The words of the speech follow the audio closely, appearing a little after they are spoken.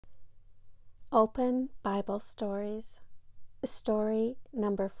Open Bible Stories. Story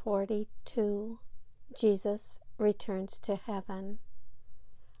number 42, Jesus Returns to Heaven.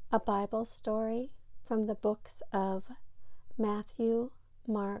 A Bible story from the books of Matthew,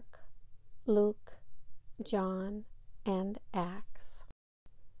 Mark, Luke, John, and Acts.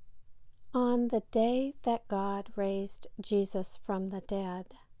 On the day that God raised Jesus from the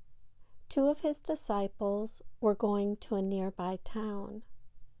dead, 2 of his disciples were going to a nearby town.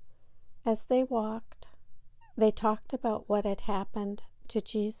 As they walked, they talked about what had happened to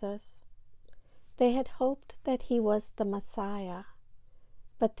Jesus. They had hoped that he was the Messiah,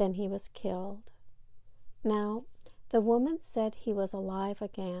 but then he was killed. Now, the woman said he was alive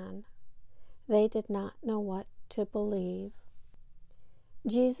again. They did not know what to believe.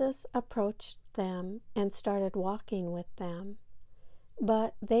 Jesus approached them and started walking with them,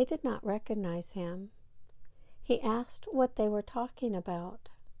 but they did not recognize him. He asked what they were talking about.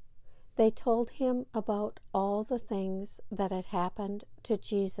 They told him about all the things that had happened to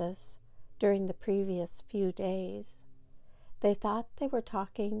Jesus during the previous few days. They thought they were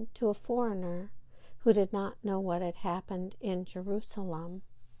talking to a foreigner who did not know what had happened in Jerusalem.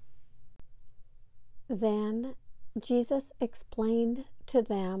 Then Jesus explained to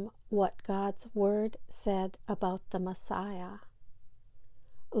them what God's word said about the Messiah.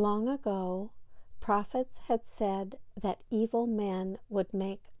 Long ago, prophets had said that evil men would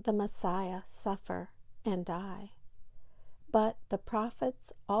make the Messiah suffer and die. But the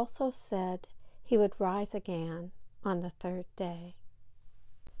prophets also said he would rise again on the 3rd day.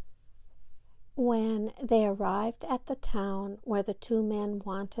 When they arrived at the town where the 2 men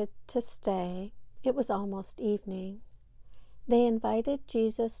wanted to stay, it was almost evening. They invited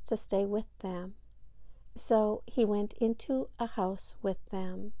Jesus to stay with them, so he went into a house with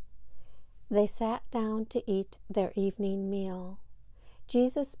them. They sat down to eat their evening meal.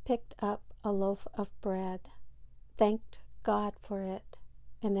 Jesus picked up a loaf of bread, thanked God for it,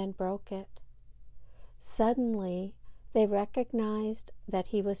 and then broke it. Suddenly, they recognized that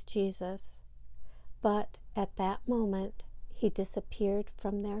he was Jesus, but at that moment, he disappeared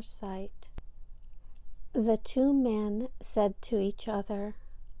from their sight. The 2 men said to each other,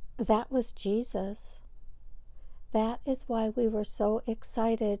 "That was Jesus." That is why we were so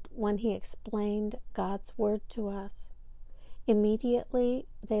excited when he explained God's word to us. Immediately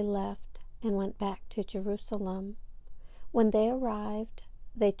they left and went back to Jerusalem. When they arrived,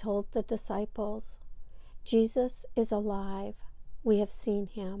 they told the disciples, "Jesus is alive. We have seen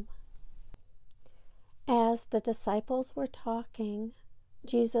him." As the disciples were talking,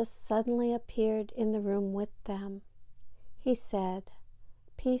 Jesus suddenly appeared in the room with them. He said,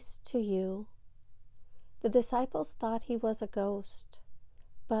 "Peace to you." The disciples thought he was a ghost,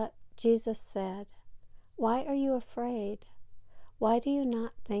 but Jesus said, "Why are you afraid? Why do you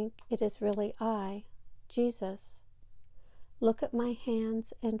not think it is really I, Jesus? Look at my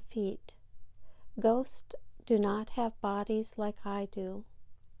hands and feet. Ghosts do not have bodies like I do."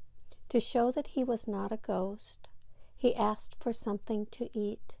 To show that he was not a ghost, he asked for something to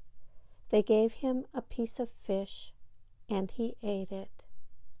eat. They gave him a piece of fish, and he ate it.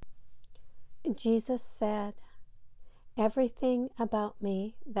 Jesus said, "Everything about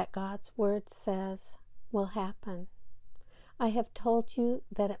me that God's word says will happen. I have told you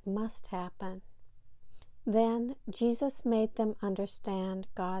that it must happen." Then Jesus made them understand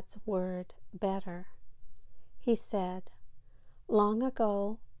God's word better. He said, "Long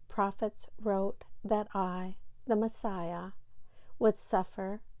ago, prophets wrote that I, the Messiah, would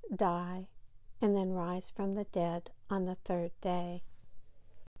suffer, die, and then rise from the dead on the 3rd day.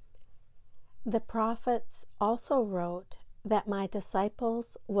 The prophets also wrote that my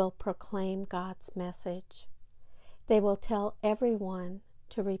disciples will proclaim God's message. They will tell everyone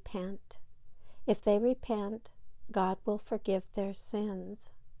to repent. If they repent, God will forgive their sins.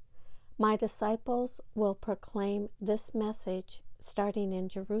 My disciples will proclaim this message starting in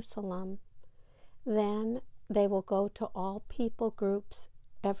Jerusalem. Then they will go to all people groups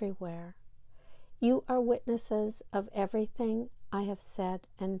everywhere. You are witnesses of everything I have said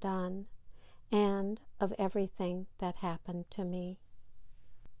and done, and of everything that happened to me."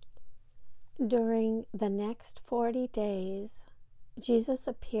 During the next 40 days, Jesus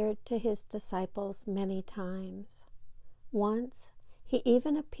appeared to his disciples many times. Once, he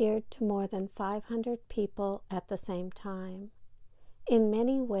even appeared to more than 500 people at the same time. In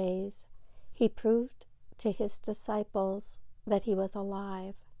many ways, he proved to his disciples that he was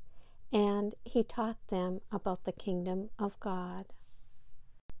alive, and he taught them about the kingdom of God.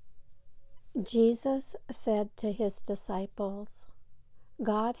 Jesus said to his disciples,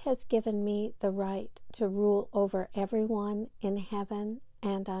 "God has given me the right to rule over everyone in heaven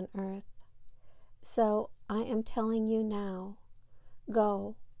and on earth. So I am telling you now,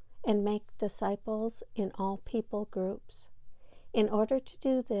 go and make disciples in all people groups. In order to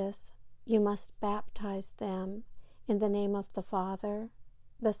do this, you must baptize them in the name of the Father,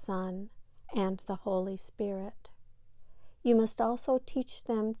 the Son, and the Holy Spirit. You must also teach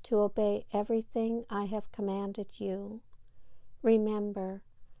them to obey everything I have commanded you. Remember,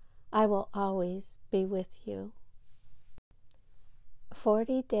 I will always be with you.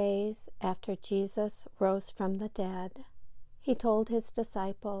 40 days after Jesus rose from the dead, he told his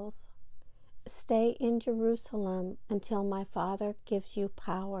disciples, "Stay in Jerusalem until my Father gives you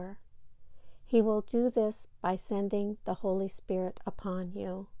power. He will do this by sending the Holy Spirit upon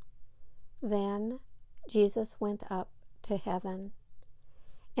you." Then Jesus went up to heaven,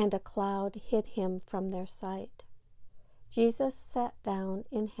 and a cloud hid him from their sight. Jesus sat down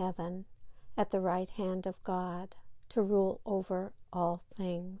in heaven at the right hand of God to rule over all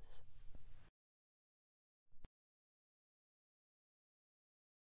things.